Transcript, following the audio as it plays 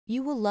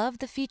You will love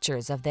the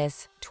features of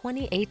this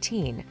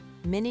 2018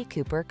 MINI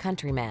Cooper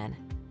Countryman.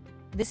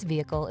 This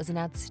vehicle is an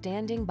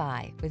outstanding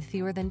buy with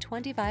fewer than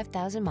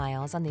 25,000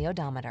 miles on the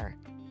odometer.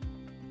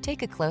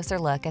 Take a closer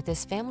look at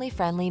this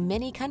family-friendly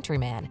MINI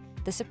Countryman,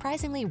 the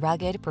surprisingly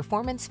rugged,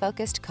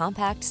 performance-focused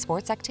compact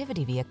sports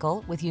activity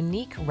vehicle with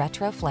unique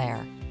retro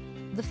flair.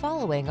 The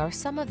following are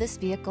some of this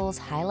vehicle's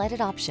highlighted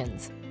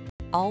options: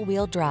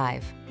 all-wheel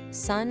drive,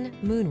 sun,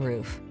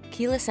 moonroof,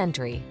 keyless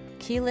entry,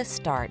 keyless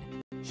start,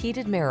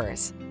 heated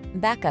mirrors,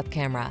 backup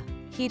camera,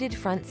 heated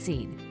front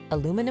seat,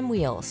 aluminum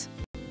wheels,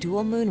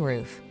 dual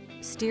moonroof,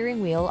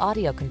 steering wheel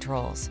audio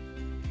controls.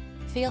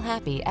 Feel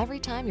happy every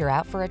time you're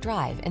out for a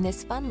drive in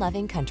this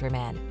fun-loving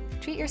Countryman.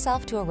 Treat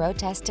yourself to a road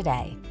test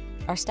today.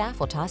 Our staff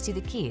will toss you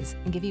the keys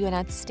and give you an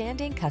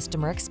outstanding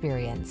customer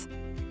experience.